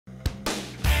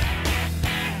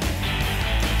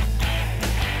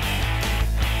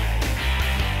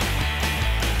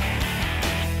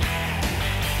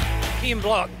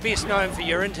EngineBlock, best known for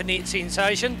your internet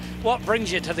sensation. What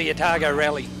brings you to the Otago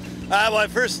Rally? Well, I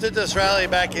first did this rally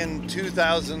back in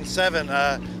 2007. It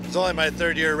was only my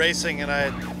third year racing, and I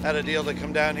had a deal to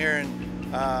come down here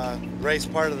and race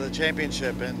part of the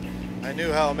championship. And I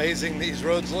knew how amazing these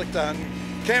roads looked on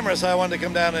camera, so I wanted to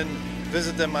come down and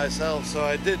visit them myself. So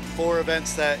I did 4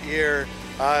 events that year,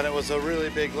 and it was a really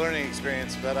big learning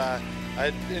experience. But I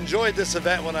enjoyed this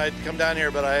event when I'd come down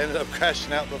here, but I ended up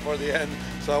crashing out before the end,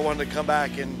 so I wanted to come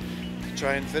back and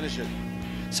try and finish it.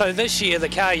 So this year the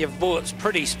car you've bought's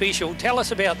pretty special. Tell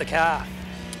us about the car.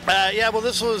 Yeah, well,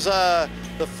 this was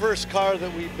the first car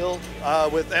that we built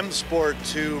with M Sport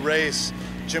to race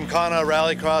Gymkhana,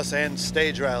 Rallycross, and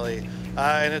Stage Rally.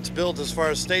 And it's built as far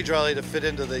as Stage Rally to fit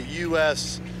into the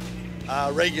US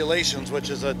regulations, which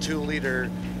is a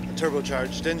 2-liter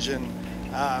turbocharged engine.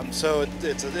 So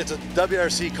it's a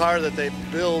WRC car that they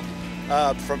build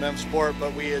from M Sport,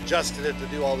 but we adjusted it to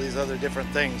do all these other different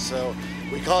things. So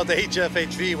we call it the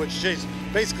HFHV, which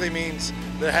basically means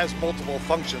that it has multiple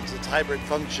functions. It's hybrid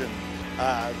function.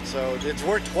 So it's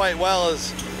worked quite well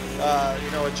as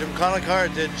a Gymkhana car.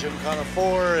 It did Gymkhana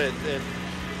 4.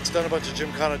 It's done a bunch of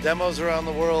Gymkhana demos around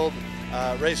the world.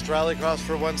 Raced Rallycross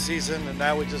for 1 season, and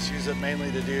now we just use it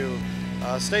mainly to do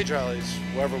stage rallies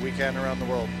wherever we can around the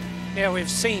world. Now we've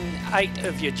seen 8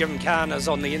 of your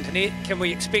Gymkhanas on the internet. Can we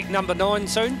expect number 9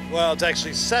 soon? Well, it's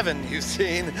actually 7 you've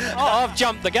seen. Oh, I've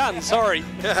jumped the gun, sorry.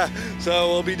 Yeah, so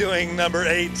we'll be doing number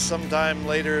 8 sometime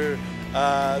later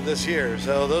this year.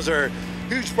 So those are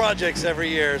huge projects every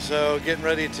year, so getting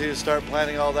ready to start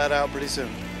planning all that out pretty soon.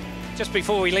 Just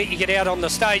before we let you get out on the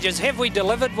stages, have we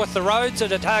delivered with the roads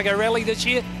at Otago Rally this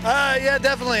year? Yeah,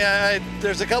 definitely.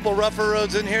 There's a couple rougher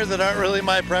roads in here that aren't really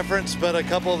my preference, but a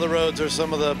couple of the roads are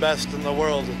some of the best in the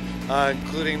world,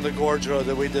 including the Gorge Road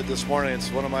that we did this morning.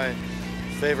 It's one of my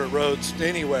favorite roads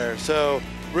anywhere, so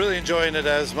really enjoying it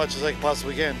as much as I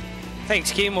possibly can.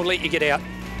 Thanks, Ken. We'll let you get out.